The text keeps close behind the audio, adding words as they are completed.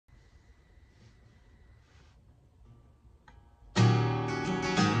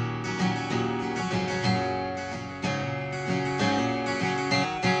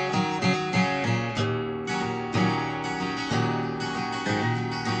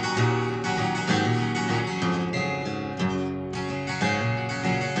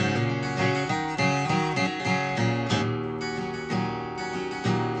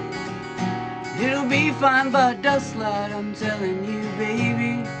defined by dust light, I'm telling you,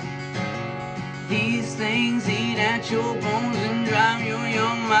 baby. These things eat at your bones and drive your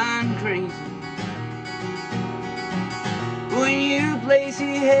young mind crazy. When you place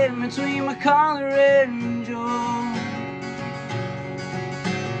your head between my collar and jaw,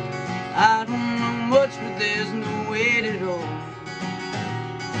 I don't know much, but there's no weight at all.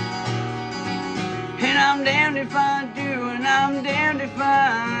 And I'm damned if I do, and I'm damned if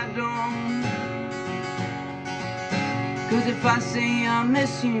I don't. 'Cause if I say I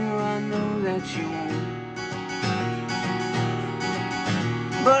miss you, I know that you won't.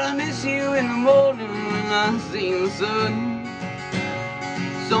 But I miss you in the morning when I see the sun.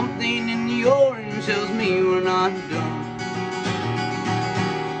 Something in the orange tells me we're not done.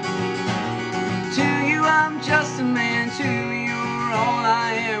 To you I'm just a man, to you you're all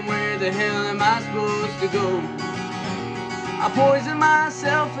I am. Where the hell am I supposed to go? I poison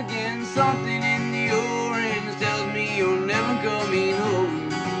myself again, something in the orange tells me you're never coming home.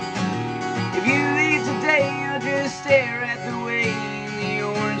 If you leave today, I'll just stare at the way the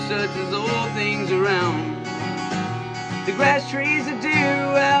orange touches all things around. The grass trees that do,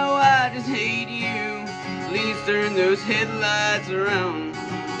 how I just hate you. Please turn those headlights around.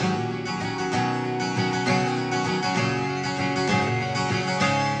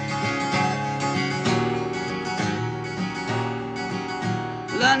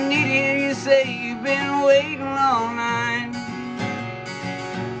 Well, I need to hear you say you've been waiting all night.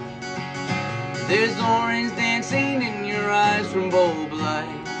 There's orange dancing in your eyes from bulb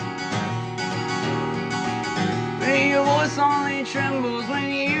light. Your voice only trembles when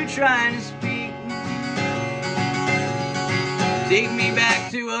you try to speak. Take me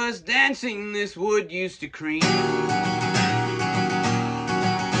back to us dancing this wood used to cream.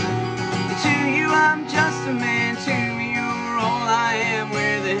 To you I'm just a man, to me you're all I am.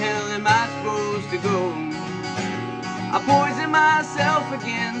 Where the hell am I supposed to go? I poison myself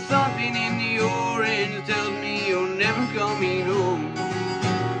again, something in the orange tells me you're never coming home.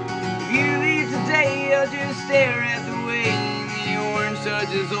 If you leave today, I'll just stare at the way the orange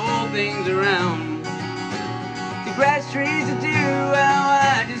touches all things around. The grass trees that do, how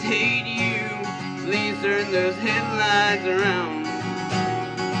I just hate you. Please turn those headlights around.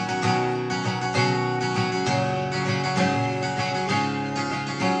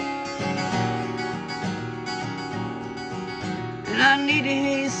 And I need to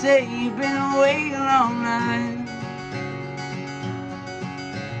hear you say you've been waiting all night.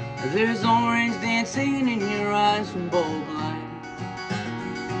 There's orange dancing in your eyes from bulb light.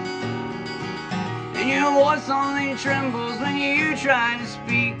 And your voice only trembles when you try to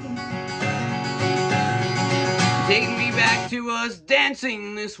speak. Take me back to us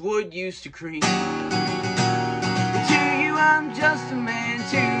dancing this wood used to creak. To you I'm just a man,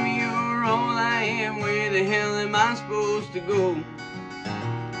 to me you're all I am. Where the hell am I supposed to go?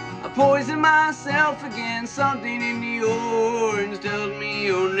 I poison myself again, something in the orange tells me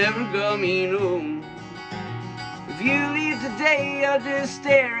you're never coming home. If you leave today, I'll just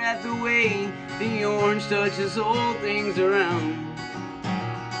stare at the way the orange touches all things around.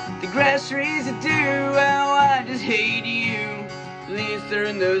 The grass trees that do, how I just hate you. Please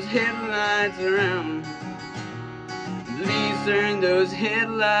turn those headlights around. Please turn those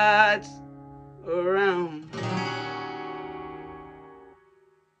headlights around.